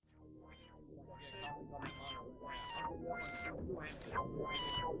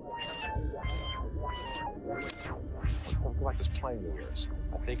Something like this plan of yours.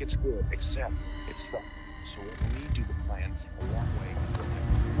 I think it's good, except it's stuck. So let me do the plan, and that way you'll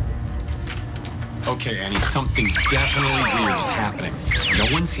have... Okay, Annie, something definitely weird is happening. No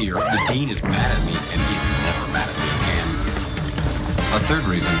one's here, the Dean is mad at me, and he's never mad at me, and... a third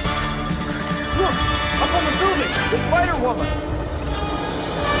reason... Look! Up on the building! The Spider-Woman!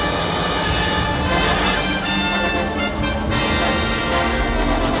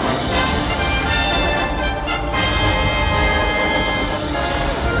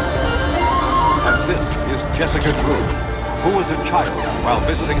 And this is Jessica Drew, who was a child while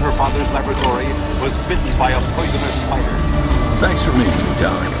visiting her father's laboratory, was bitten by a poisonous spider. Thanks for meeting me,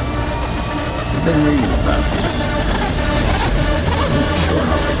 Doc. I've been reading about you. I'm not sure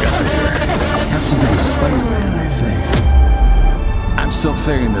how I got here. Has to do with Spider-Man, I think. I'm still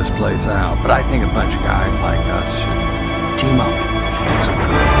figuring this place out, but I think a bunch of guys like us should team up. Do some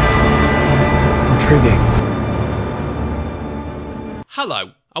good. Intriguing.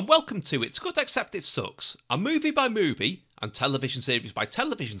 Hello, and welcome to It's Good Except It Sucks, a movie by movie and television series by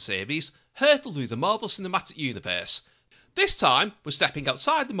television series hurtled through the Marvel Cinematic Universe. This time, we're stepping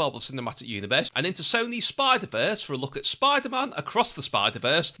outside the Marvel Cinematic Universe and into Sony's Spider-Verse for a look at Spider-Man Across the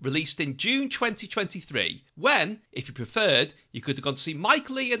Spider-Verse, released in June 2023, when, if you preferred, you could have gone to see Mike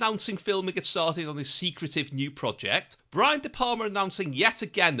Lee announcing filming had started on his secretive new project, Brian De Palma announcing yet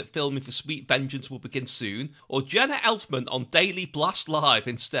again that filming for Sweet Vengeance will begin soon, or Jenna Elfman on Daily Blast Live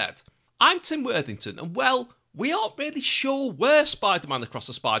instead. I'm Tim Worthington, and well, we aren't really sure where Spider-Man Across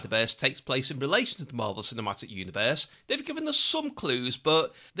the Spider-Verse takes place in relation to the Marvel Cinematic Universe. They've given us some clues,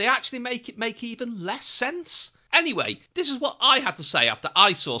 but they actually make it make even less sense. Anyway, this is what I had to say after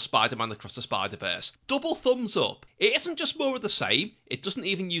I saw Spider-Man Across the Spider-Verse. Double thumbs up. It isn't just more of the same, it doesn't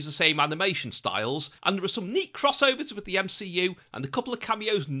even use the same animation styles, and there are some neat crossovers with the MCU, and a couple of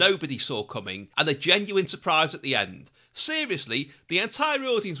cameos nobody saw coming, and a genuine surprise at the end. Seriously, the entire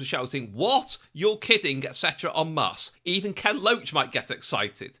audience was shouting, "What? You're kidding," etc. en masse. Even Ken Loach might get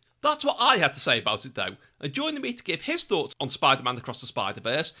excited. That's what I had to say about it though, and joining me to give his thoughts on Spider-Man Across the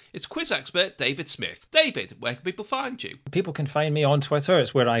Spider-Verse is quiz expert David Smith. David, where can people find you? People can find me on Twitter.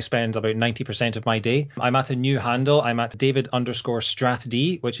 It's where I spend about 90% of my day. I'm at a new handle. I'm at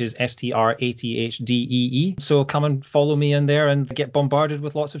David_StrathD, which is STRATHDEE. So come and follow me in there and get bombarded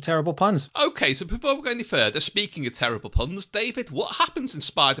with lots of terrible puns. Okay, so before we go any further, speaking of terrible puns, David, what happens in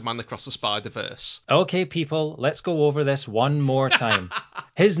Spider-Man Across the Spider-Verse? Okay, people, let's go over this one more time.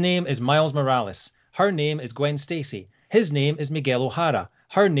 His name is Miles Morales. Her name is Gwen Stacy. His name is Miguel O'Hara.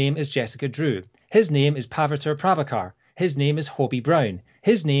 Her name is Jessica Drew. His name is Paviter Pravakar. His name is Hobie Brown.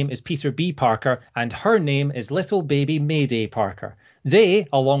 His name is Peter B. Parker, and her name is little baby Mayday Parker. They,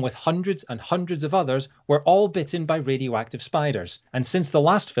 along with hundreds and hundreds of others, were all bitten by radioactive spiders. And since the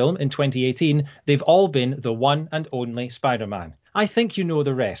last film in 2018, they've all been the one and only Spider-Man. I think you know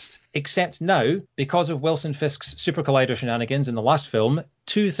the rest. Except now, because of Wilson Fisk's Super Collider shenanigans in the last film,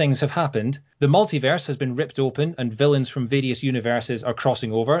 two things have happened. The multiverse has been ripped open and villains from various universes are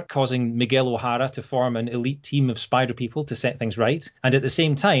crossing over, causing Miguel O'Hara to form an elite team of spider people to set things right. And at the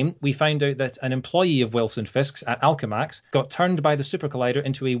same time, we found out that an employee of Wilson Fisk's at Alchemax got turned by the Super Collider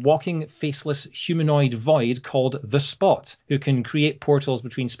into a walking, faceless humanoid void called The Spot, who can create portals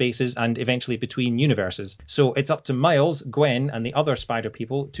between spaces and eventually between universes. So it's up to Miles, Gwen, and the other spider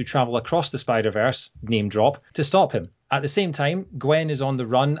people to travel across the Spider-Verse, name drop, to stop him. At the same time, Gwen is on the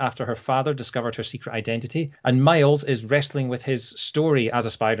run after her father discovered her secret identity, and Miles is wrestling with his story as a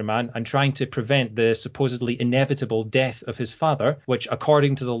Spider-Man and trying to prevent the supposedly inevitable death of his father, which,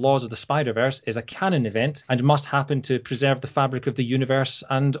 according to the laws of the Spider-Verse, is a canon event and must happen to preserve the fabric of the universe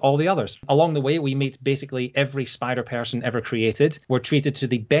and all the others. Along the way, we meet basically every Spider-Person ever created. We're treated to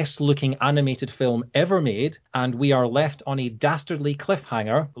the best-looking animated film ever made, and we are left on a dastardly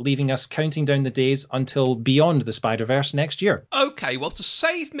cliffhanger, leaving us counting down the days until Beyond the Spider-Verse next year. Okay, well, to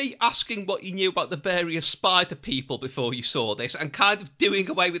save me asking what you knew about the various spider people before you saw this and kind of doing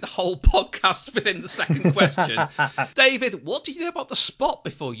away with the whole podcast within the second question, David, what did you know about The Spot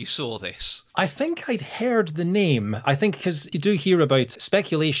before you saw this? I think I'd heard the name. I think because you do hear about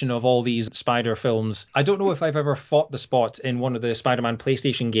speculation of all these spider films. I don't know if I've ever fought The Spot in one of the Spider-Man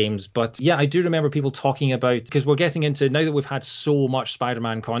PlayStation games, but yeah, I do remember people talking about, because we're getting into, now that we've had so much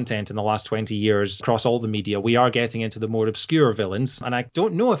Spider-Man content in the last 20 years across all the media, we are getting into get to the more obscure villains. And I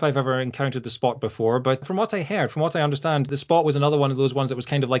don't know if I've ever encountered the Spot before, but from what I heard, from what I understand, the Spot was another one of those ones that was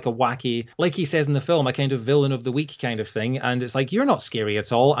kind of like a wacky, like he says in the film, a kind of villain of the week kind of thing. And it's like, you're not scary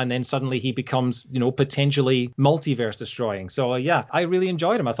at all. And then suddenly he becomes, potentially multiverse destroying. So yeah, I really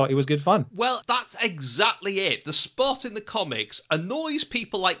enjoyed him. I thought he was good fun. Well, that's exactly it. The Spot in the comics annoys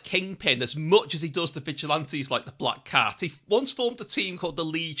people like Kingpin as much as he does the vigilantes like the Black Cat. He once formed a team called the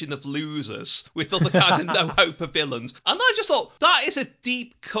Legion of Losers with other kind of no hope of villains. And I just thought, that is a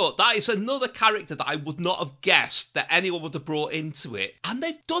deep cut. That is another character that I would not have guessed that anyone would have brought into it. And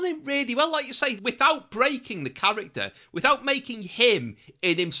they've done it really well, like you say, without breaking the character, without making him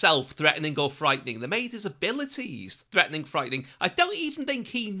in himself threatening or frightening. They made his abilities threatening, frightening. I don't even think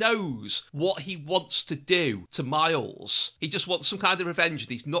he knows what he wants to do to Miles. He just wants some kind of revenge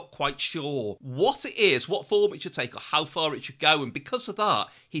and he's not quite sure what it is, what form it should take, or how far it should go. And because of that,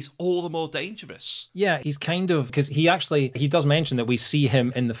 he's all the more dangerous. Yeah, he's kind of, because he does mention that we see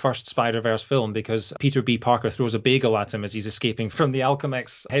him in the first Spider-Verse film because Peter B. Parker throws a bagel at him as he's escaping from the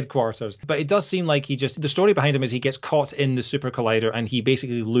Alchemax headquarters. But it does seem like the story behind him is he gets caught in the Super Collider and he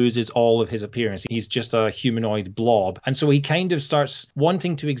basically loses all of his appearance. He's just a humanoid blob. And so he kind of starts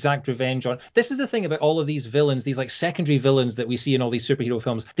wanting to exact revenge on... This is the thing about all of these villains, these like secondary villains that we see in all these superhero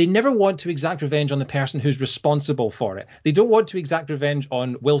films. They never want to exact revenge on the person who's responsible for it. They don't want to exact revenge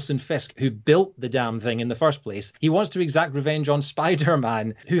on Wilson Fisk, who built the damn thing in the first place. He wants to exact revenge on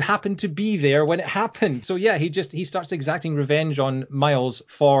Spider-Man, who happened to be there when it happened. So yeah, he starts exacting revenge on Miles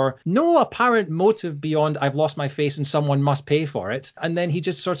for no apparent motive beyond I've lost my face and someone must pay for it. And then he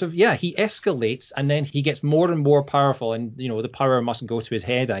just sort of, he escalates and then he gets more and more powerful and, the power mustn't go to his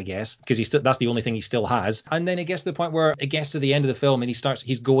head, I guess, because that's the only thing he still has. And then it gets to the point where it gets to the end of the film and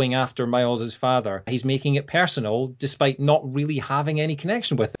he's going after Miles' father. He's making it personal despite not really having any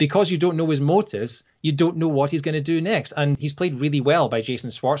connection with it. Because you don't know his motives, you don't know what he's going to do next. And he's played really well by Jason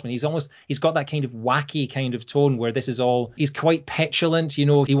Schwartzman. He's got that kind of wacky kind of tone where he's quite petulant, he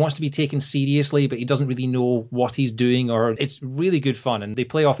wants to be taken seriously, but he doesn't really know what he's doing, or it's really good fun. And they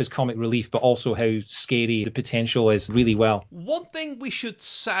play off his comic relief, but also how scary the potential is really well. One thing we should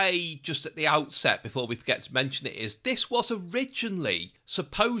say just at the outset before we forget to mention it is this was originally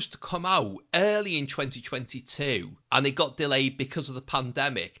supposed to come out early in 2022 and it got delayed because of the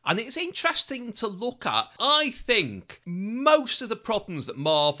pandemic. And it's interesting to look at. I think most of the problems that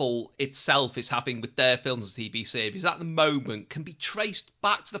Marvel itself is having with their films and TV series at the moment can be traced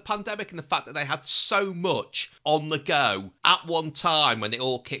back to the pandemic and the fact that they had so much on the go at one time when it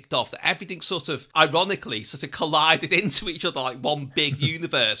all kicked off that everything sort of ironically sort of collided into each other like one big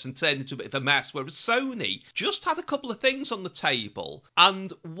universe and turned into a bit of a mess, whereas Sony just had a couple of things on the table.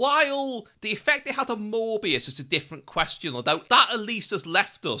 And while the effect it had on Morbius is a different question, although that at least has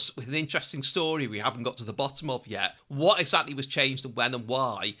left us with an interesting story we haven't got to the bottom of yet, what exactly was changed and when and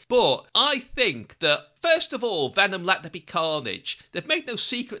why. But I think that first of all, Venom Let There Be Carnage. They've made no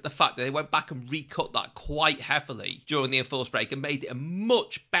secret of the fact that they went back and recut that quite heavily during the enforced break and made it a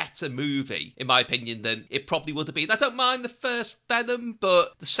much better movie, in my opinion, than it probably would have been. I don't mind the first Venom,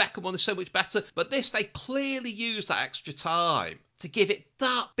 but the second one is so much better. But this, they clearly used that extra time to give it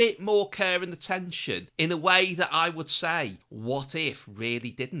that bit more care and attention in a way that I would say, what if really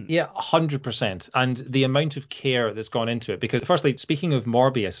didn't? Yeah, 100%. And the amount of care that's gone into it. Because firstly, speaking of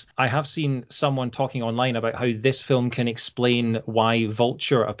Morbius, I have seen someone talking online about how this film can explain why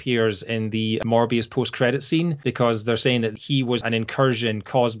Vulture appears in the Morbius post-credit scene, because they're saying that he was an incursion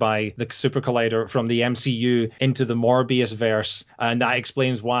caused by the Super Collider from the MCU into the Morbius verse, and that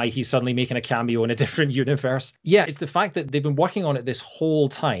explains why he's suddenly making a cameo in a different universe. Yeah, it's the fact that they've been working on it this whole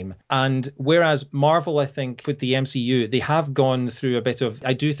time, and whereas Marvel, I think, with the MCU, they have gone through a bit of,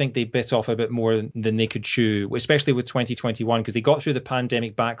 I do think they bit off a bit more than they could chew, especially with 2021, because they got through the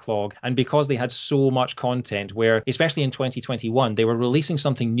pandemic backlog, and because they had so much content where, especially in 2021, they were releasing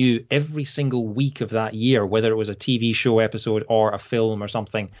something new every single week of that year, whether it was a TV show episode or a film or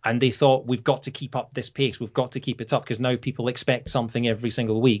something, and they thought, we've got to keep up this pace, we've got to keep it up, because now people expect something every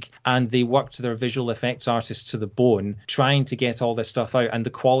single week, and they worked their visual effects artists to the bone, trying to get all this stuff out, and the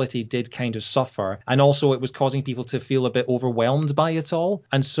quality did kind of suffer, and also it was causing people to feel a bit overwhelmed by it all.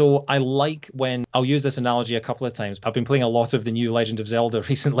 And so I like when, I'll use this analogy a couple of times, I've been playing a lot of the new Legend of Zelda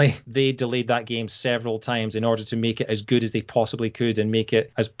recently. They delayed that game several times in order to make it as good as they possibly could and make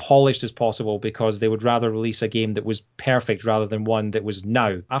it as polished as possible, because they would rather release a game that was perfect rather than one that was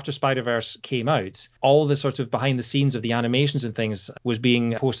now. After Spider-Verse came out, all the sort of behind the scenes of the animations and things was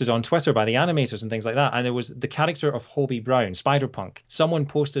being posted on Twitter by the animators and things like that, and it was the character of Hobie Brown. Spider-Punk. Someone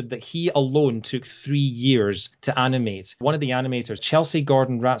posted that he alone took 3 years to animate. One of the animators, Chelsea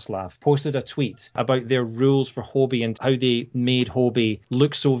Gordon-Ratzlaff, posted a tweet about their rules for Hobie and how they made Hobie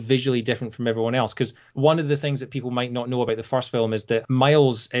look so visually different from everyone else. Because one of the things that people might not know about the first film is that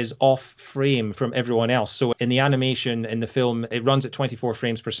Miles is off frame from everyone else. So in the animation in the film, it runs at 24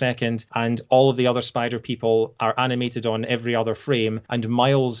 frames per second, and all of the other Spider people are animated on every other frame, and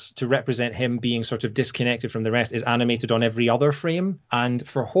Miles, to represent him being sort of disconnected from the rest, is animated on every other frame. And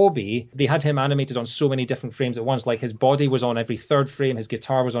for Hobie, they had him animated on so many different frames at once. Like his body was on every third frame, his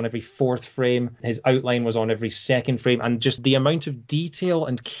guitar was on every fourth frame, his outline was on every second frame, and just the amount of detail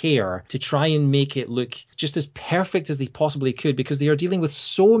and care to try and make it look just as perfect as they possibly could, because they are dealing with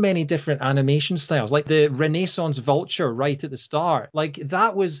so many different animation styles, like the Renaissance vulture right at the start. Like,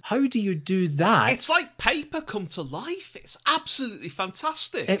 that was, how do you do that? It's like paper come to life. It's absolutely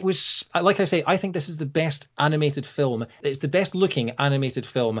fantastic. It was, like I say, I think this is the best animated film. It's the best looking animated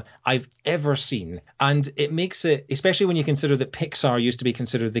film I've ever seen. And it makes it, especially when you consider that Pixar used to be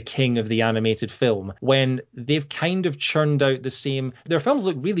considered the king of the animated film, when they've kind of churned out the same. Their films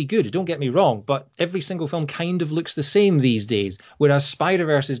look really good, don't get me wrong, but every single film kind of looks the same these days. Whereas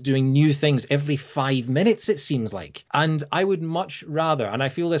Spider-Verse is doing new things every 5 minutes, it seems like. And I would much rather, and I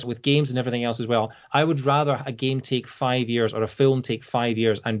feel this with games and everything else as well, I would rather a game take 5 years or a film take 5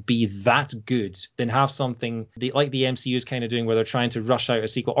 years and be that good than have something like the MCU is kind of doing, where they're trying to rush out a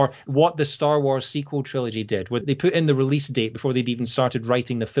sequel, or what the Star Wars sequel trilogy did, where they put in the release date before they'd even started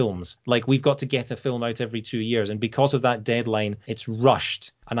writing the films. Like, we've got to get a film out every 2 years, and because of that deadline, it's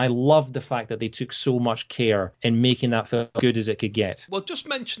rushed. And I love the fact that they took so much care in making that film good as it could get. Well, just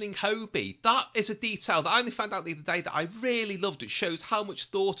mentioning Hobie, that is a detail that I only found out the other day that I really loved. It shows how much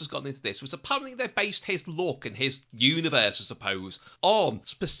thought has gone into this. Was apparently they based his look and his universe, I suppose, on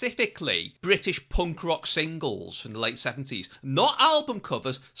specifically British punk rock singles from the late 70s. Not album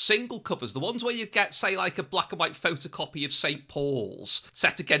covers, single covers. The ones where you get, say, like a black and white photocopy of St. Paul's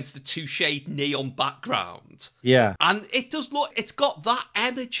set against the two-shade neon background. Yeah. And it does look, it's got that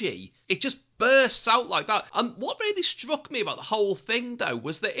energy. It just bursts out like that. And what really struck me about the whole thing, though,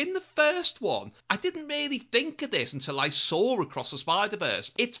 was that in the first one, I didn't really think of this until I saw Across the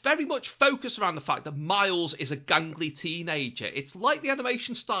Spider-Verse. It's very much focused around the fact that Miles is a gangly teenager. It's like the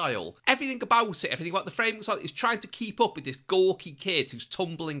animation style. Everything about it, everything about the framing style is trying to keep up with this gawky kid who's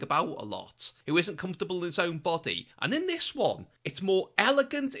tumbling about a lot, who isn't comfortable in his own body. And in this one, it's more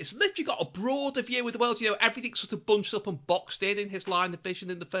elegant. It's literally got a broader view of the world. You know, everything's sort of bunched up and boxed in his line of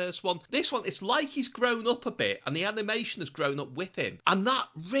vision in the first one. This one, it's like he's grown up a bit and the animation has grown up with him. And that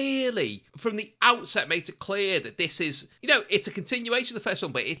really, from the outset, makes it clear that this is, you know, it's a continuation of the first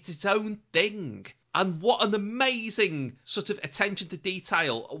one, but it's its own thing. And what an amazing sort of attention to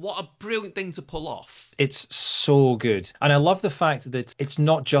detail. What a brilliant thing to pull off. It's so good. And I love the fact that it's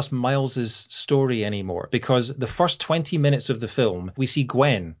not just Miles's story anymore, because the first 20 minutes of the film, we see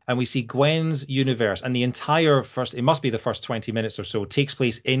Gwen, and we see Gwen's universe, and the entire first, it must be the first 20 minutes or so, takes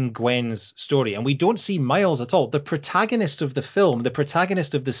place in Gwen's story. And we don't see Miles at all, the protagonist of the film, the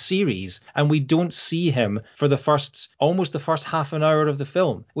protagonist of the series, and we don't see him for almost the first half an hour of the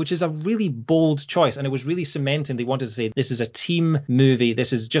film, which is a really bold choice. And it was really cementing. They wanted to say, this is a team movie.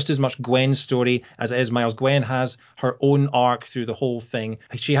 This is just as much Gwen's story as it is Miles. Gwen has her own arc through the whole thing.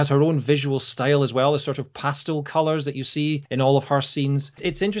 She has her own visual style as well, the sort of pastel colors that you see in all of her scenes.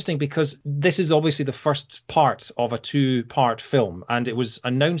 It's interesting because this is obviously the first part of a 2-part film, and it was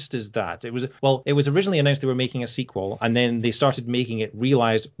announced as that. It was originally announced they were making a sequel, and then they started making it,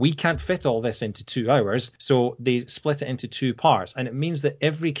 realized we can't fit all this into 2 hours, so they split it into 2 parts. And it means that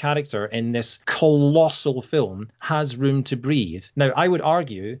every character in this colossal film has room to breathe. Now, I would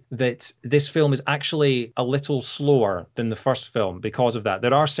argue that this film is actually a little slower than the first film because of that.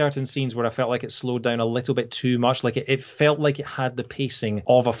 There are certain scenes where I felt like it slowed down a little bit too much. Like it felt like it had the pacing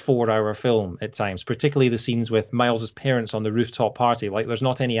of a 4-hour film at times, particularly the scenes with Miles's parents on the rooftop party. Like, there's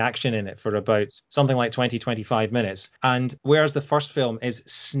not any action in it for about something like 20-25 minutes. And whereas the first film is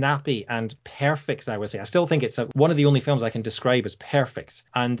snappy and perfect, I would say, I still think it's one of the only films I can describe as perfect.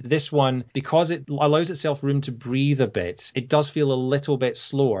 And this one, because it allows itself room to breathe a bit, it does feel a little bit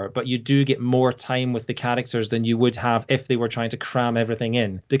slower, but you do get more time with the characters than you would have if they were trying to cram everything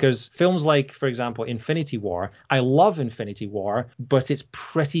in. Because films like, for example, Infinity War, I love Infinity War, but it's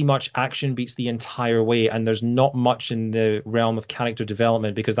pretty much action beats the entire way, and there's not much in the realm of character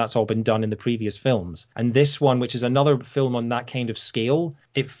development because that's all been done in the previous films. And this one, which is another film on that kind of scale,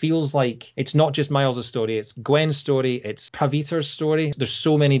 it feels like it's not just Miles' story, it's Gwen's story, it's Pavitera's story. There's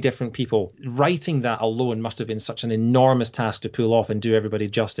so many different people right writing that alone must have been such an enormous task to pull off and do everybody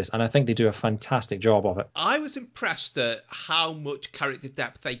justice. And I think they do a fantastic job of it. I was impressed at how much character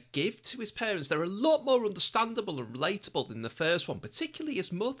depth they give to his parents. They're a lot more understandable and relatable than the first one, particularly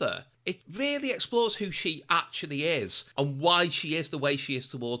his mother. It really explores who she actually is and why she is the way she is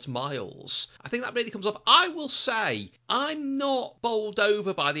towards Miles. I think that really comes off. I will say, I'm not bowled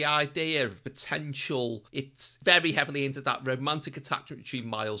over by the idea of potential. It's very heavily into that romantic attachment between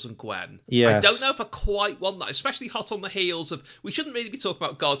Miles and Gwen. Yes. I don't know if I quite want that, especially hot on the heels of... We shouldn't really be talking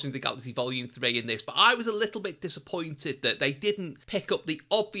about Guardians of the Galaxy Volume 3 in this, but I was a little bit disappointed that they didn't pick up the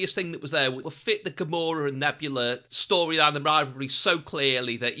obvious thing that was there, would fit the Gamora and Nebula storyline and rivalry so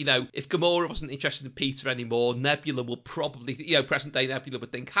clearly that, you know, if Gamora wasn't interested in Peter anymore, Nebula will probably, you know, present day Nebula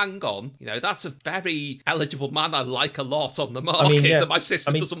would think, hang on, you know, that's a very eligible man I like a lot on the market, and my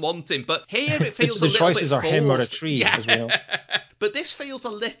sister doesn't want him. But here it feels the a little bit choices are forced. him or a tree, as we know. But this feels a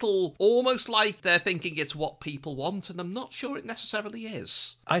little almost like they're thinking it's what people want, and I'm not sure it necessarily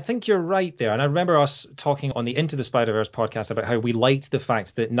is. I think you're right there. And I remember us talking on the Into the Spider-Verse podcast about how we liked the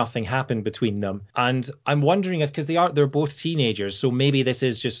fact that nothing happened between them. And I'm wondering if, because they're both teenagers, so maybe this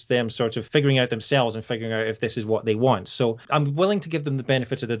is just them sort of figuring out themselves and figuring out if this is what they want. So I'm willing to give them the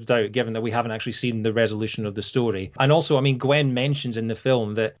benefit of the doubt, given that we haven't actually seen the resolution of the story. And also, I mean, Gwen mentions in the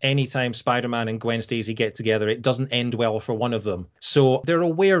film that anytime Spider-Man and Gwen Stacy get together, it doesn't end well for one of them. So they're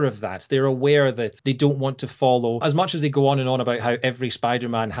aware of that. They're aware that they don't want to follow, as much as they go on and on about how every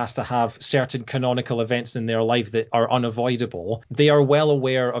Spider-Man has to have certain canonical events in their life that are unavoidable, they are well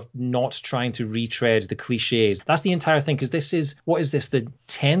aware of not trying to retread the cliches. That's the entire thing, because this is, what is this, the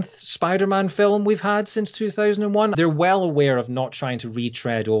 10th Spider-Man film we've had since 2001? They're well aware of not trying to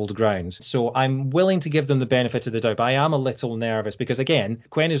retread old ground. So I'm willing to give them the benefit of the doubt, but I am a little nervous because, again,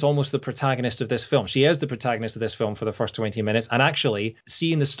 Gwen is almost the protagonist of this film. She is the protagonist of this film for the first 20 minutes, and actually,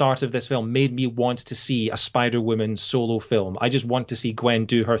 seeing the start of this film made me want to see a Spider-Woman solo film. I just want to see Gwen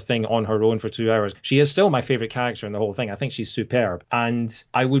do her thing on her own for 2 hours. She is still my favorite character in the whole thing. I think she's superb. And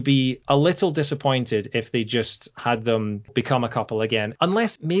I would be a little disappointed if they just had them become a couple again,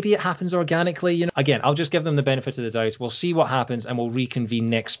 unless maybe it happens organically. You know, again, I'll just give them the benefit of the doubt. We'll see what happens and we'll reconvene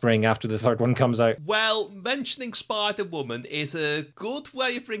next spring after the third one comes out. Well, mentioning Spider-Woman is a good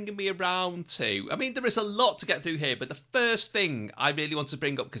way of bringing me around to. I mean, there is a lot to get through here, but the first thing I really want to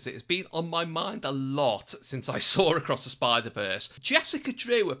bring up, because it's been on my mind a lot since I saw Across the Spider-Verse. Jessica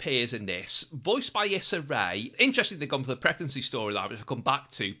Drew appears in this, voiced by Issa Rae. Interestingly, they've gone for the pregnancy storyline, which I'll come back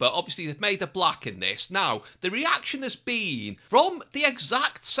to, but obviously they've made her black in this. Now, the reaction has been from the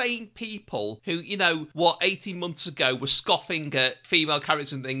exact same people who, you know, 18 months ago were scoffing at female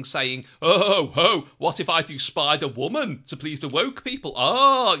characters and things, saying, oh, what if I do Spider-Woman to please the woke people?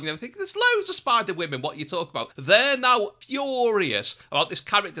 Oh, you know, think there's loads of Spider-Women, what you talk about. They're now furious about this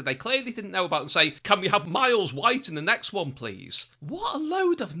character they clearly didn't know about and say, can we have Miles White in the next one, please? What a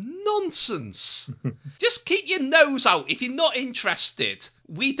load of nonsense. Just keep your nose out if you're not interested.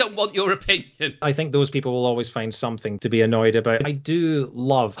 We don't want your opinion. I think those people will always find something to be annoyed about. I do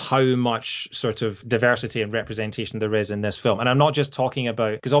love how much sort of diversity and representation there is in this film. And I'm not just talking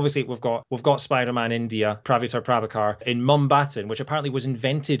about, because obviously we've got Spider-Man India, Pravitar Pravakar in Mumbattan, which apparently was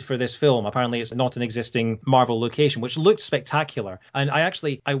invented for this film. Apparently it's not an existing Marvel location, which looked spectacular. And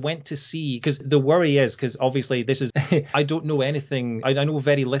I went to see, because the worry is, because obviously this is, I don't know anything, I know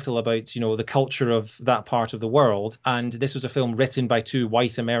very little about, you know, the culture of that part of the world. And this was a film written by two white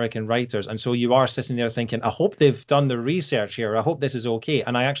American writers, and so you are sitting there thinking, I hope they've done the research here, I hope this is okay.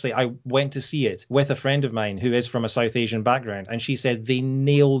 And I went to see it with a friend of mine who is from a South Asian background, and she said they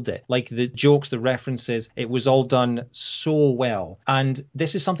nailed it. Like the jokes, the references, it was all done so well. And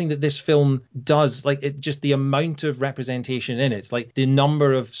this is something that this film does, like it, just the amount of representation in it, like the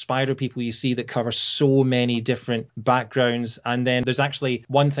number of spider people you see that cover so many different backgrounds. And then there's actually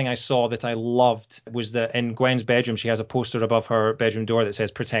one thing I saw that I loved was that in Gwen's bedroom she has a poster above her bedroom door that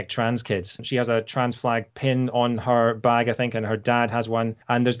says protect trans kids. She has a trans flag pin on her bag, I think, and her dad has one.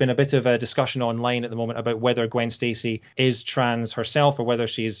 And there's been a bit of a discussion online at the moment about whether Gwen Stacy is trans herself or whether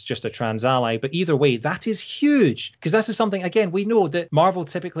she's just a trans ally. But either way, that is huge, because this is something, again, we know that Marvel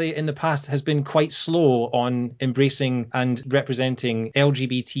typically in the past has been quite slow on embracing and representing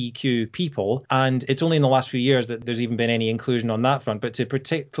LGBTQ people. And it's only in the last few years that there's even been any inclusion on that front. But to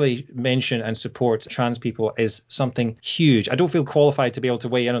particularly mention and support trans people is something huge. I don't feel qualified like to be able to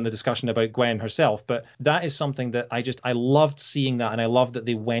weigh in on the discussion about Gwen herself, but that is something that I loved seeing that, and I love that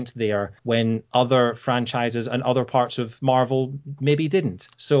they went there when other franchises and other parts of Marvel maybe didn't.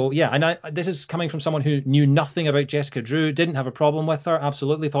 So yeah, and this is coming from someone who knew nothing about Jessica Drew, didn't have a problem with her,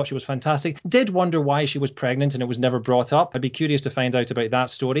 absolutely thought she was fantastic, did wonder why she was pregnant and it was never brought up. I'd be curious to find out about that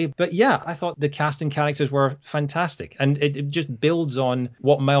story. But yeah, I thought the casting characters were fantastic, and it just builds on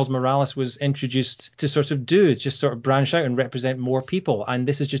what Miles Morales was introduced to sort of do, just sort of branch out and represent more people, and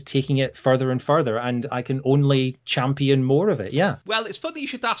this is just taking it further and further, and I can only champion more of it. Yeah. Well, it's funny you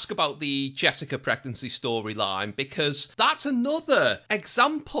should ask about the Jessica pregnancy storyline, because that's another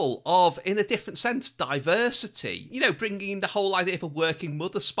example of, in a different sense, diversity. You know, bringing the whole idea of a working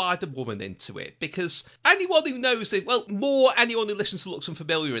mother Spider-Woman into it, because anyone who knows it, well, more anyone who listens to Looks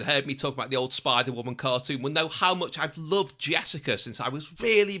Unfamiliar and heard me talk about the old Spider-Woman cartoon will know how much I've loved Jessica since I was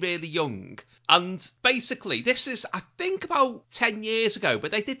really, really young. And basically, this is, I think, about 10 years ago,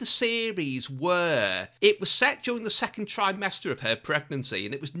 but they did the series where it was set during the second trimester of her pregnancy,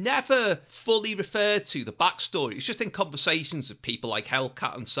 and it was never fully referred to, the backstory. It's just in conversations with people like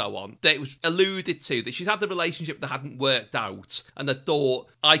Hellcat and so on that it was alluded to that she's had a relationship that hadn't worked out, and had thought,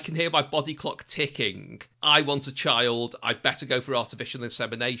 I can hear my body clock ticking. I want a child, I'd better go for artificial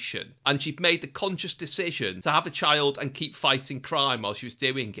insemination. And she'd made the conscious decision to have a child and keep fighting crime while she was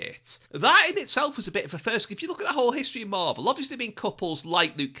doing it. That in itself was a bit of a first. If you look at the whole history of Marvel, obviously there have been couples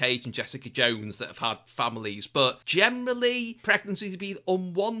like Luke Cage and Jessica Jones that have had families, but generally pregnancies have been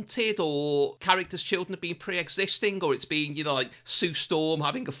unwanted, or characters' children have been pre-existing, or it's been, you know, like Sue Storm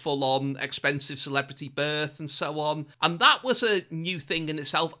having a full-on expensive celebrity birth and so on. And that was a new thing in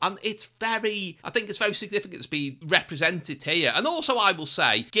itself, and I think it's very significant it's been represented here. And also, I will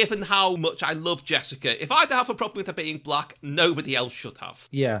say, given how much I love Jessica, if I had have a problem with her being black, nobody else should have.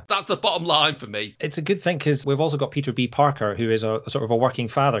 Yeah. That's the bottom line for me. It's a good thing, because we've also got Peter B. Parker, who is a sort of a working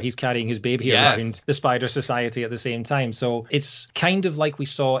father. He's carrying his baby around the Spider Society at the same time. So it's kind of like we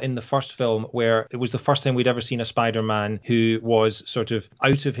saw in the first film, where it was the first time we'd ever seen a Spider-Man who was sort of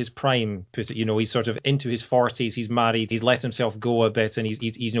out of his prime, he's sort of into his 40s, he's married, he's let himself go a bit, and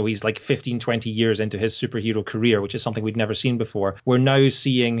he's like 15, 20 years into his superhero career, which is something we'd never seen before. We're now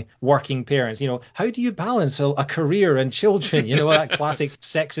seeing working parents, how do you balance a career and children? That classic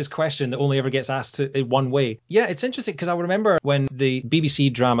sexist question that only ever gets asked in one way. Yeah, it's interesting, because I remember when the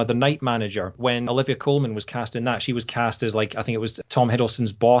BBC drama The Night Manager, when Olivia Colman was cast in that, she was cast as, like, I think it was Tom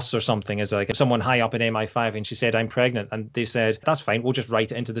Hiddleston's boss or something, as like someone high up in MI5, and she said, I'm pregnant, and they said, that's fine, we'll just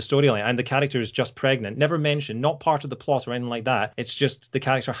write it into the storyline, and the character is just pregnant, never mentioned, not part of the plot or anything like that. It's just the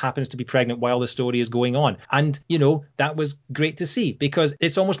character happens to be pregnant while the story is going on. And that was great to see, because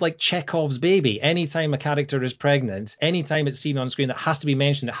it's almost like Chekhov's baby. Anytime a character is pregnant, anytime it's seen on screen, that has to be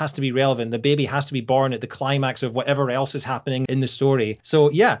mentioned, it has to be relevant, the baby has to be born at the climax of whatever else is happening in the story. So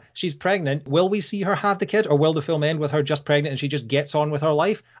yeah, she's pregnant. Will we see her have the kid, or will the film end with her just pregnant and she just gets on with her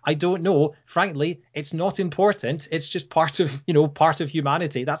life? I don't know. Frankly, it's not important. It's just part of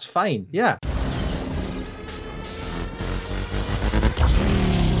humanity. That's fine. Yeah.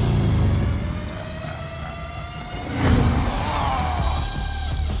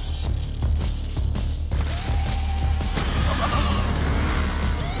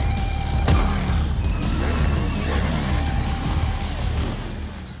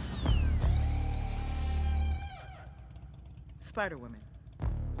 Spider-Woman.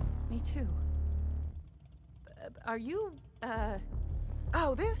 Me too. Are you,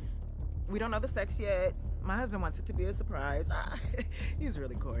 Oh, this? We don't know the sex yet. My husband wants it to be a surprise. He's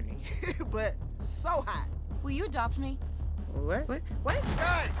really corny. But so hot. Will you adopt me? What? What?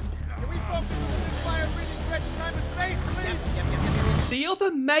 Guys, can we focus on this fire breathing threat to time and space, please? Yep. The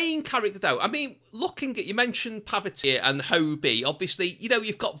other main character, though, I mean, looking at, you mentioned Pavitier and Hobie, obviously,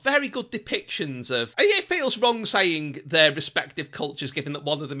 you've got very good depictions of, it feels wrong saying their respective cultures, given that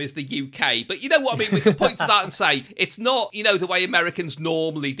one of them is the UK, but you know what I mean, we can point to that and say, it's not, the way Americans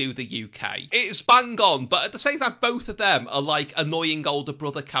normally do the UK. It's bang on, but at the same time, both of them are like annoying older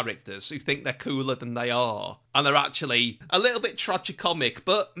brother characters who think they're cooler than they are, and are actually a little bit tragicomic.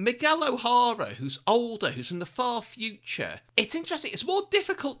 But Miguel O'Hara, who's older, who's in the far future, it's interesting. It's more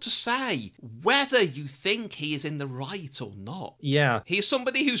difficult to say whether you think he is in the right or not. Yeah. He is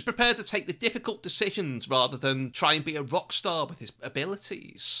somebody who's prepared to take the difficult decisions rather than try and be a rock star with his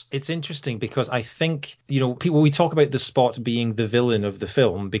abilities. It's interesting, because I think, we talk about the Spot being the villain of the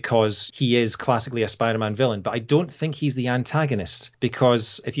film because he is classically a Spider-Man villain, but I don't think he's the antagonist,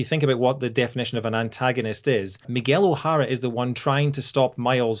 because if you think about what the definition of an antagonist is, Miguel O'Hara is the one trying to stop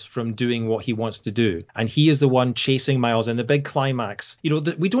Miles from doing what he wants to do. And he is the one chasing Miles in the big climax.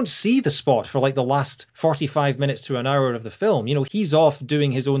 We don't see the Spot for like the last 45 minutes to an hour of the film. He's off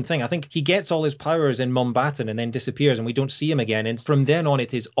doing his own thing. I think he gets all his powers in Mumbattan and then disappears, and we don't see him again. And from then on,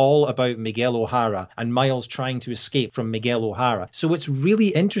 it is all about Miguel O'Hara and Miles trying to escape from Miguel O'Hara. So it's really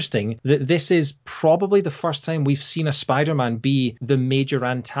interesting that this is probably the first time we've seen a Spider-Man be the major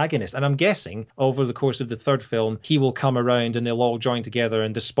antagonist. And I'm guessing over the course of the third film, he will come around and they'll all join together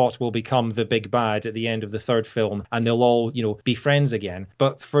and the Spot will become the big bad at the end of the third film and they'll all, be friends again.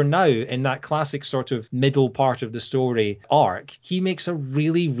 But for now, in that classic sort of middle part of the story arc, he makes a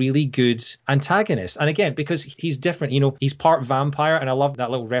really, really good antagonist. And again, because he's different, he's part vampire. And I love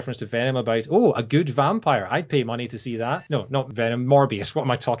that little reference to Venom about, a good vampire. I'd pay money to see that. No, not Venom, Morbius. What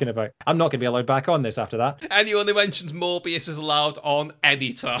am I talking about? I'm not going to be allowed back on this after that. Anyone who mentions Morbius is allowed on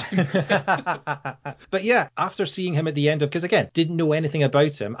any time. But yeah, after seeing him at the end of, because again, didn't know anything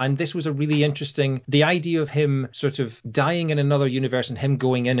about him, and this was a really interesting, the idea of him sort of dying in another universe and him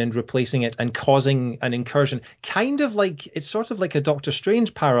going in and replacing it and causing an incursion, kind of like, it's sort of like a Doctor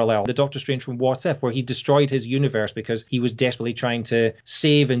Strange parallel, the Doctor Strange from What If, where he destroyed his universe because he was desperately trying to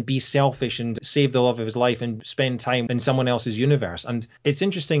save and be selfish and save the love of his life and spend time in someone else's universe. And it's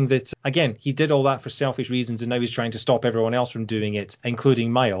interesting that, again, he did all that for selfish reasons and now he's trying to stop everyone else from doing it,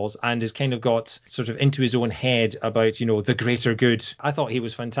 including Miles, and has kind of got sort of into his own head about, the greater good. I thought he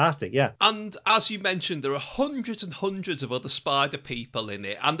was fantastic, yeah. And as you mentioned, there are hundreds and hundreds of other Spider people in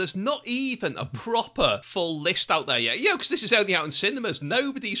it, and there's not even a proper full list out there yet. Because this is only out in cinemas.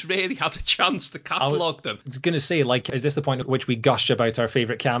 Nobody's really had a chance to catalogue them. I was going to say, is this the point at which we gush about our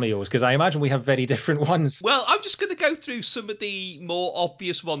favourite cameos? Because I imagine we have very different ones. Well, I'm just going to go through some of the more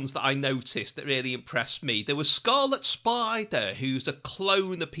obvious ones that I noticed that really impressed me. There was Scarlet Spider, who's a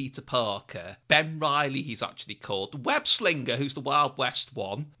clone of Peter Parker. Ben Reilly, he's actually called. Web Slinger, who's the Wild West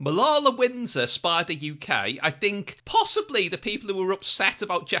one. Malala Windsor, Spider UK. I think possibly the people who were upset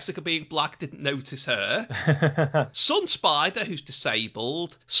about Jessica being black didn't notice her. Sun Spider, who's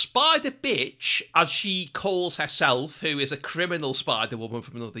disabled. Spider Bitch, as she calls herself, who is a criminal Spider-Woman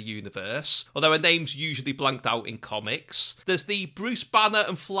from another universe, although her name's usually blanked out in comics. There's the Bruce Banner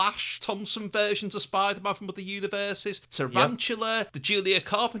and Flash Thompson versions of Spider-Man from other universes. Tarantula, the Julia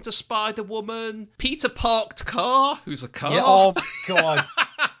Carpenter Spider-Woman. Peter Parked Car, who's a car. Yeah, oh my god.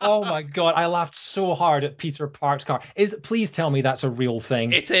 Oh my god, I laughed so hard at Peter Parked Car. Please tell me that's a real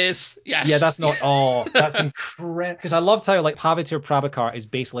thing. It is, yes. Yeah, that's not, that's incredible. Because I loved how Pavitir Prabhakar is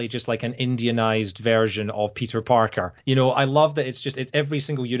basically just like an Indianized version of Peter Parker. I love that it's every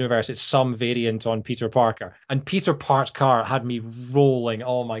single universe, it's some variant on Peter Parker. And Peter Parked Car had me rolling.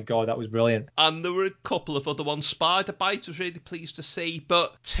 Oh my god, that was brilliant. And there were a couple of other ones. Spider Bite was really pleased to see,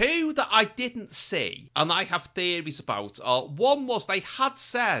 but two that I didn't see, and I have theories about, one was they had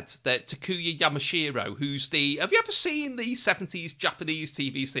said that Takuya Yamashiro, who's have you ever seen the 70s Japanese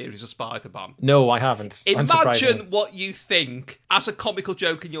TV series of Spider-Man? No, I haven't. Imagine what you think, as a comical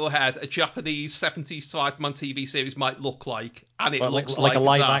joke in your head, a Japanese 70s Spider-Man TV series might look like, and it looks like a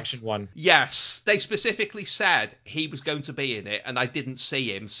live that. action one. Yes, they specifically said he was going to be in it, and I didn't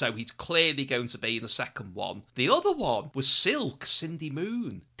see him, so he's clearly going to be in the second one. The other one was Silk, Cindy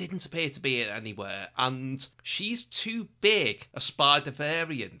Moon. Didn't appear to be in it anywhere, and she's too big a Spider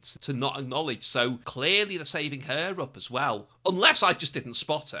variant to not acknowledge, so clearly they're saving her up as well, unless I just didn't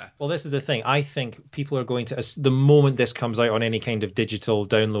spot her. Well, this is the thing. I think people are going to, the moment this comes out on any kind of digital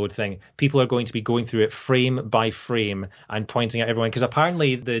download thing, people are going to be going through it frame by frame and pointing out everyone, because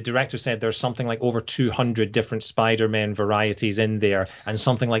apparently the director said there's something like over 200 different Spider-Man varieties in there, and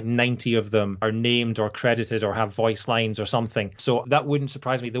something like 90 of them are named or credited or have voice lines or something. So that wouldn't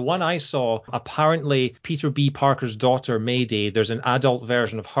surprise me. The one I saw, apparently Peter B. Parker's daughter Mayday, there's an adult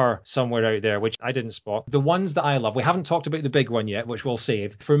version of her somewhere out there, which I didn't spot. The ones that I love, we haven't talked about the big one yet, which we'll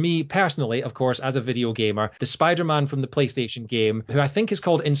save. For me personally, of course, as a video gamer, the Spider-Man from the PlayStation game, who I think is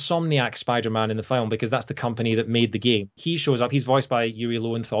called Insomniac Spider-Man in the film, because that's the company that made the game. He shows up. He's voiced by Yuri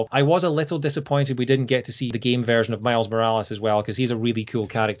Lowenthal. I was a little disappointed we didn't get to see the game version of Miles Morales as well, because he's a really cool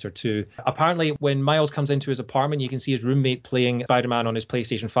character too. Apparently, when Miles comes into his apartment, you can see his roommate playing Spider-Man on his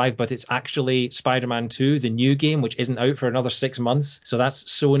PlayStation 5, but it's actually Spider-Man 2, the new game, which isn't out for another 6 months. So that's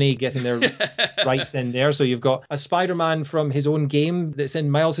Sony getting their rights in there. So you've got a Spider-Man from his own game that's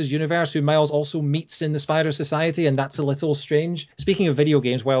in Miles's universe, who Miles also meets in the Spider Society, and that's a little strange. Speaking of video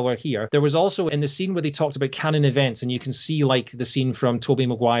games, while we're here, there was also in the scene where they talked about canon events, and you can see like the scene from Tobey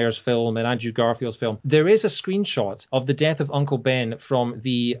Maguire's film and Andrew Garfield's film, there is a screenshot of the death of Uncle Ben from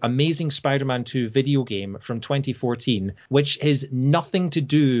the Amazing Spider-Man 2 video game from 2014, which is nothing to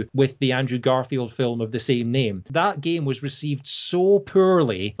do with the Andrew Garfield film of the same name. That game was received so poorly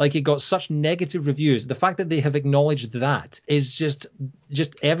poorly, like it got such negative reviews. The fact that they have acknowledged that is just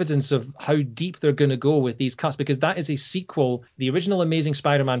evidence of how deep they're going to go with these cuts, because that is a sequel, the original Amazing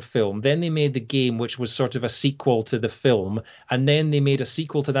Spider-Man film. Then they made the game, which was sort of a sequel to the film, and then they made a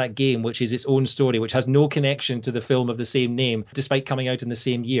sequel to that game, which is its own story, which has no connection to the film of the same name, despite coming out in the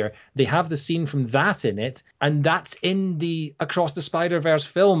same year. They have the scene from that in it, and that's in the Across the Spider-Verse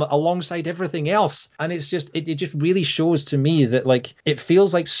film alongside everything else. And it's just, it just really shows to me that, like, it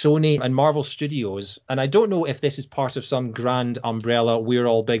feels like Sony and Marvel Studios, and I don't know if this is part of some grand umbrella, we're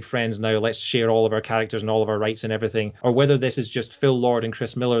all big friends now, let's share all of our characters and all of our rights and everything, or whether this is just Phil Lord and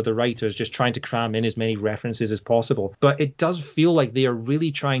Chris Miller, the writers, just trying to cram in as many references as possible. But it does feel like they are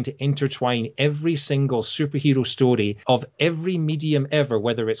really trying to intertwine every single superhero story of every medium ever,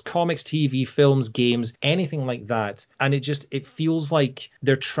 whether it's comics, TV, films, games, anything like that. And it feels like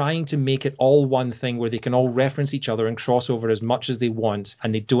they're trying to make it all one thing where they can all reference each other and cross over as much as they want,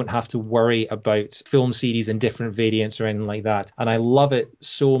 and they don't have to worry about film series and different variants or anything like that. And I love it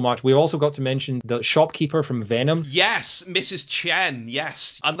so much. We also got to mention the shopkeeper from Venom. Yes, Mrs. Chen,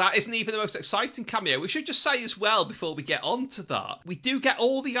 yes. And that isn't even the most exciting cameo. We should just say as well, before we get on to that, we do get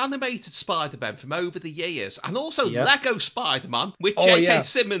all the animated Spider-Man from over the years, and also Lego Spider-Man with J.K.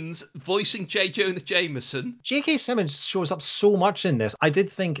 Simmons voicing J. Jonah Jameson. J.K. Simmons shows up so much in this. I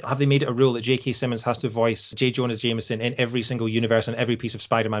did think, have they made it a rule that J.K. Simmons has to voice J. Jonah Jameson in every single universe and every piece of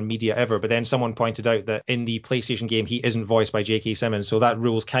Spider-Man media ever? But then someone pointed out that in the PlayStation game, he isn't voiced by J.K. Simmons, so that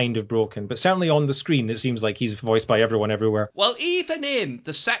rule's kind of broken. But certainly on the screen, it seems like he's voiced by everyone everywhere. Well, even in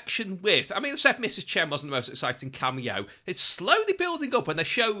the section with, I mean, I said Mrs. Chen wasn't the most exciting cameo. It's slowly building up when they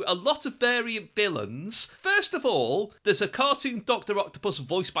show a lot of variant villains. First of all, there's a cartoon Dr. Octopus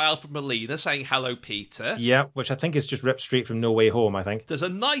voiced by Alfred Molina saying, "Hello, Peter." Yeah, which I think is just ripped straight from No Way Home, I think. There's a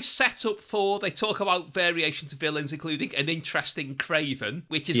nice setup for, they talk about variations of villains, including an interesting Kraven,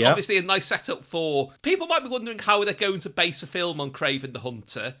 which is obviously a nice setup for, people might be wondering how they're going to base a film on Kraven the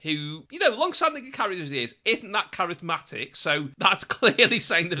Hunter, who, you know, long-standing character as he is, isn't that charismatic, so that's clearly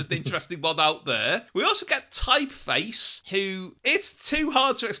saying there's an interesting one out there. We also get Typeface, who, it's too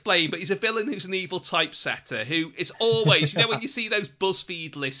hard to explain, but he's a villain who's an evil typesetter, who is always, you know, when you see those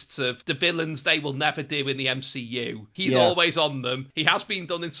BuzzFeed lists of the villains they will never do in the MCU, he's always on them. He has been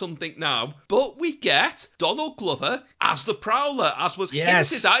done in something now. But we get Donald Glover as the Prowler, as was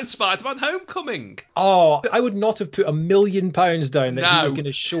hinted at in Spider-Man Homecoming. Oh, I would not have put £1 million down that he was going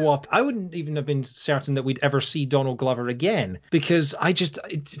to show up. I wouldn't even have been certain that we'd ever see Donald Glover again, because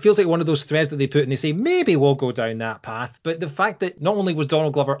it feels like one of those threads that they put and they say, maybe we'll go down that path. But the fact that not only was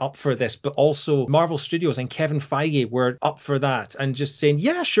Donald Glover up for this, but also Marvel Studios and Kevin Feige were up for that and just saying,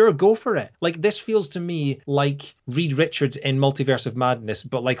 yeah, sure, go for it. Like, this feels to me like Reed Richards in Multiverse of Madness,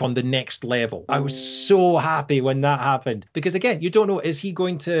 but like on the next level. I was so happy when that happened, because again, you don't know, is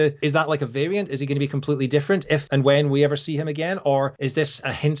that like a variant? Is he going to be completely different if and when we ever see him again? Or is this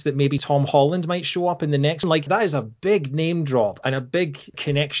a hint that maybe Tom Holland might show up in the next? Like, that is a big name drop and a big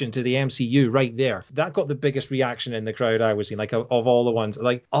connection to the MCU right there. That got the biggest reaction in the crowd I was seeing, like, of all the ones.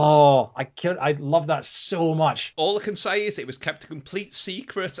 Like, I love that so much. All I can say is it was kept a complete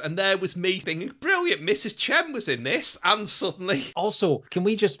secret, and there was me thinking, brilliant, Mrs. Chen was in this, and suddenly... Also, can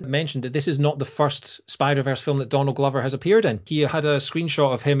we just mention that this is not the first Spider-Verse film that Donald Glover has appeared in? He had a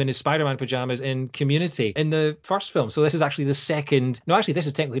screenshot of him in his Spider-Man pajamas in Community in the first film. So this is actually this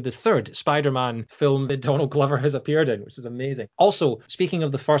is technically the third Spider-Man film that Donald Glover has appeared in, which is amazing. Also, speaking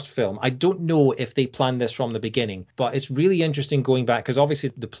of the first film, I don't know if they planned this from the beginning, but it's really interesting going back, because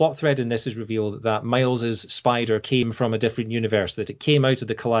obviously the plot thread in this is revealed that Miles's spider came from a different universe, that it came out of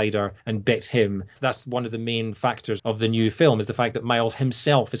the Collider and bit him. That's one of the main factors of the new film, is the fact that Miles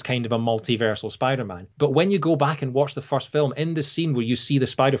himself is kind of a multiversal Spider-Man. But when you go back and watch the first film, in the scene where you see the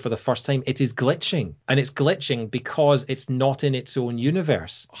spider for the first time, it is glitching. And it's glitching because it's not in its own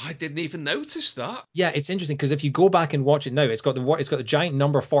universe. I didn't even notice that. Yeah, it's interesting, because if you go back and watch it now, it's got the giant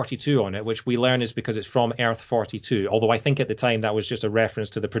number 42 on it, which we learn is because it's from Earth 42. Although I think at the time that was just a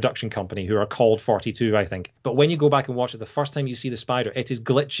reference to the production company, who are called 42, I think. But when you go back and watch it, the first time you see the spider, it is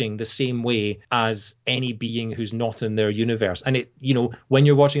glitching the same way as any being who's not in their universe. And it, you know, when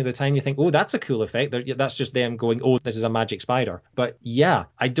you're watching at the time, you think, oh, that's a cool effect. That's just them going, oh, this is a magic spider. But yeah,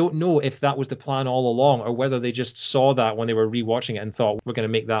 I don't know if that was the plan all along, or whether they just saw that when they were rewatching it and thought we're going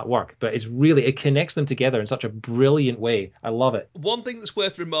to make that work. But it connects them together in such a brilliant way. I love it. One thing that's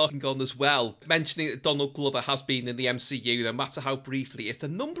worth remarking on as well, mentioning that Donald Glover has been in the MCU, no matter how briefly, is the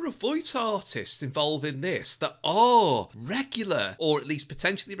number of voice artists involved in this that are regular, or at least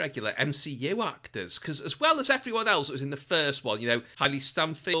potentially regular, MCU actors. Because as well as everyone else that was in the first one, Hailey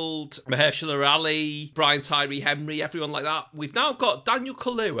Stanfield, Mahershala Ali, Brian Tyree Henry, everyone like that, we've now got Daniel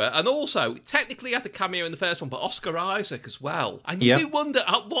Kaluuya, and also technically had a cameo in the first one, but Oscar Isaac as well. And you do wonder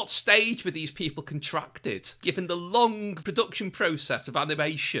at what stage were these people contracted, given the long production process of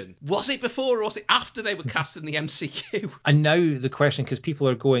animation. Was it before or was it after they were cast in the MCU? And now the question, because people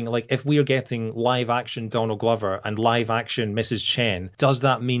are going, like, if we're getting live action Donald Glover and live action Mrs. Chen, does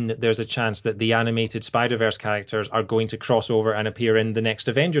that mean that there's a chance that the animated Spider-Verse characters are going to cross over and appear in the next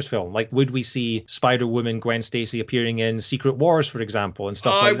Avengers film? Like, would we see Spider-Woman Gwen Stacy appearing in Secret Wars, for example, and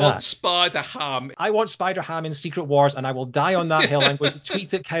stuff like that? I want Spider-Ham. I want Spider-Ham in Secret Wars, and I will die on that hill. I'm going to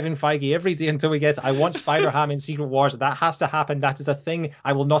tweet at Kevin Feige every day until we get it. I want Spider-Ham in Secret Wars. That has to happen. That is a thing.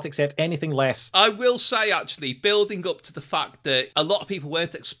 I will not accept anything less. I will say, actually, building up to the fact that a lot of people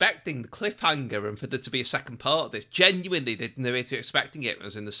weren't expecting the cliffhanger and for there to be a second part of this. Genuinely, they didn't know it, expecting it when it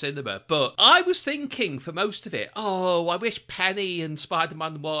was in the cinema. But I was thinking for most of it, I wish Penny and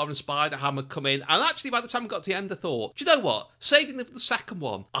Spider-Man Noir and Spider-Ham had come in. And actually, by the time I got to the end, I thought, do you know what? Saving them for the second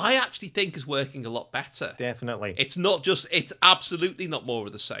one, I actually think is working a lot better. Definitely. It's absolutely not more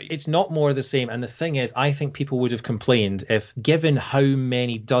of the same. It's not more of the same. And the thing is, I think people would have complained if, given how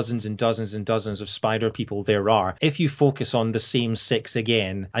many dozens and dozens and dozens of Spider people there are, if you focus on the same 6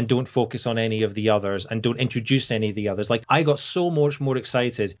 again and don't focus on any of the others and don't introduce any of the others. Like, I got so much more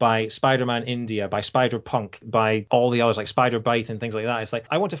excited by Spider-Man India, by Spider-Punk, by all the others like Spider-Bite and things like that. It's like,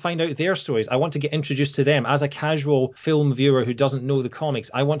 I want to find out their stories. I want to get introduced to them. As a casual film viewer who doesn't know the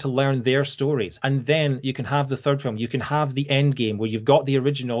comics, I want to learn their stories. And then you can have the third film. You can have the end game where you've got the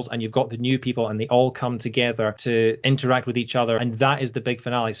originals and you've got the new people and they all come together to interact with each other. And that is the big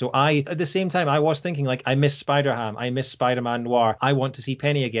finale. So at the same time, I was thinking, like, I miss Spider-Ham. I miss Spider-Man Noir. I want to see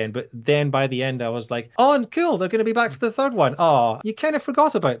Penny again. But then by the end, I was like, oh, and cool, they're going to be back for the third one. Oh, you kind of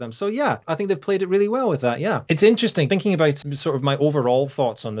forgot about them. So yeah, I think they've played it really well with that. Yeah. It's interesting thinking about sort of my overall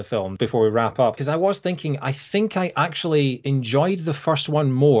thoughts on the film before we wrap up, because I was thinking, I think I actually enjoyed the first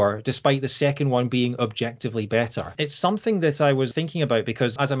one more, despite the second one being objectively better. It's something that I was thinking about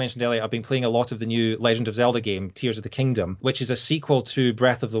because, as I mentioned earlier, I've been playing a lot of the new Legend of Zelda game, Tears of the Kingdom, which is a sequel to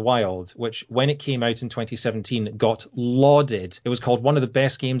Breath of the Wild, which when it came out in 2017 got lauded. It was called one of the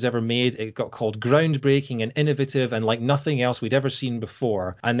best games ever made. It got called groundbreaking and innovative and like nothing else we'd ever seen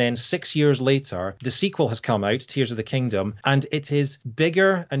before. And then 6 years later, the sequel has come out, Tears of the Kingdom, and it is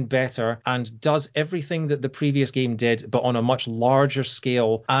bigger and better and does everything that the previous game did, but on a much larger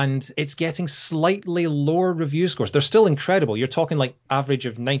scale. And it's getting slightly lower review scores. They're still incredible. You're talking like average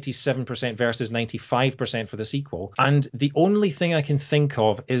of 97% versus 95% for the sequel. And the only thing I can think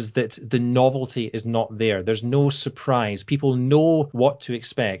of is that the novelty is not there. There's no surprise. People know what to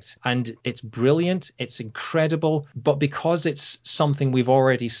expect. And it's brilliant. It's incredible. But because it's something we've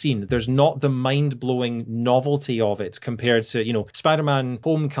already seen, there's not the mind-blowing novelty of it compared to, Spider-Man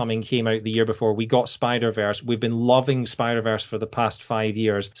Homecoming came out the year before. We got Spider-Verse. We've been loving Spider-Verse for the past 5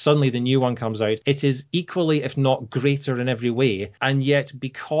 years. Suddenly the new one comes out. It is equally, if not greater in every way. And yet,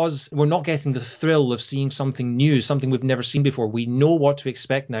 because we're not getting the thrill of seeing something new, something we've never seen before, we know what to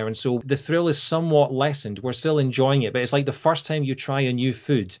expect now. And so the thrill is somewhat lessened. We're still enjoying it, but it's like the first time you try a new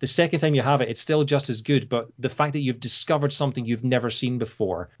food. The second time you have it, it's still just as good. But the fact that you've discovered something you've never seen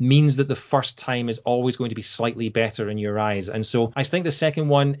before means that the first time is always going to be slightly better in your eyes. And so I think the second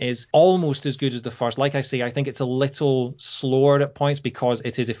one is almost as good as the first. Like I say, I think it's a little slower at points because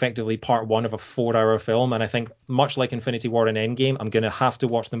it is effectively part one of a 4-hour film. And I think much like Infinity War and Endgame, I'm going to have to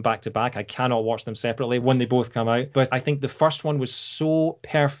watch them back to back. I cannot watch them separately when they both come out. But I think the first one was so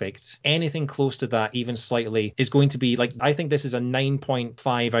perfect. Anything close to that, even slightly, is going to be like, I think this is a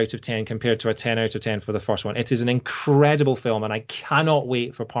 9.5 out of 10 compared to a 10 out of 10 for the first one. It is an incredible film and I cannot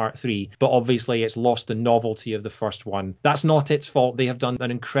wait for part 3. But obviously it's lost the novelty of the first one. That's not its fault. They have done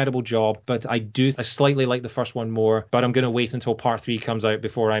an incredible job, but I slightly like the first one more. But I'm going to wait until part 3 comes out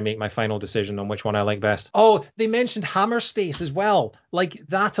before I make my final decision on which one I like best. Oh, they mentioned Hammer Space as well. Like,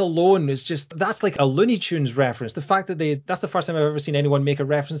 that alone is just, that's like a Looney Tunes reference. The fact that that's the first time I've ever seen anyone make a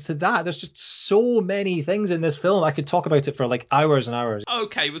reference to that. There's just so many things in this film. I could talk about it for like hours and hours.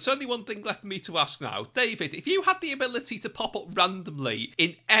 Okay, there's only one thing left for me to ask now. David, if you had the ability to pop up randomly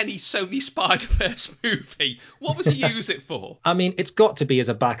in any Sony Spider-Verse movie, what would you use it for? I mean, it's got to be as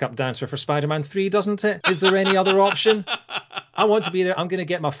a backup dancer for Spider-Man 3, doesn't it? Is there any other option? I want to be there. I'm going to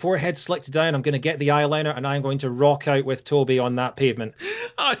get my forehead slicked down. I'm going to get the eyeliner, and I'm going to rock out with Toby on that pavement.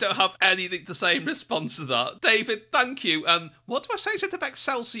 I don't have anything to say in response to that. David, thank you. And what do I say to the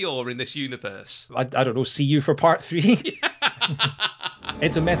Excelsior in this universe? I don't know. See you for part 3.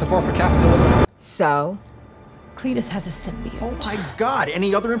 It's a metaphor for capitalism. So? Cletus has a symbiote. Oh my god,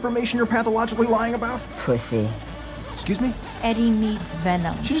 any other information you're pathologically lying about? Pussy. Excuse me? Eddie needs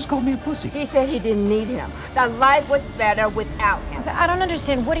Venom. She just called me a pussy. He said he didn't need him. That life was better without him. I don't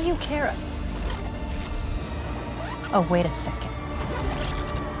understand. What do you care? Oh, wait a second.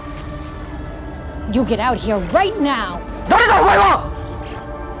 You get out here right now! 誰だお前は！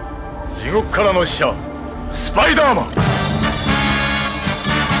地獄からの使者、スパイダーマン。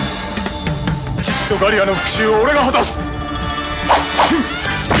父とガリアの復讐を俺が果たす。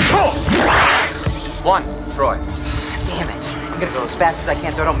One, Troy. Damn it. I'm gonna go as fast as I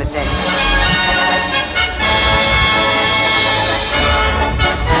can so I don't miss anything.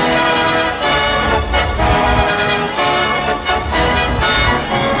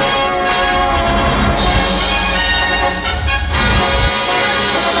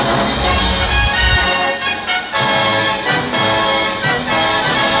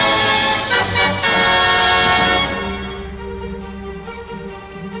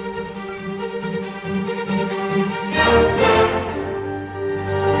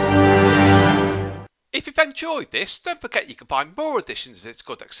 If you've enjoyed this, don't forget you can find more editions of It's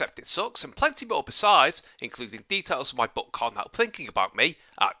Good Except It Sucks and plenty more besides, including details of my book Can't Help Thinking About Me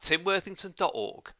at timworthington.org.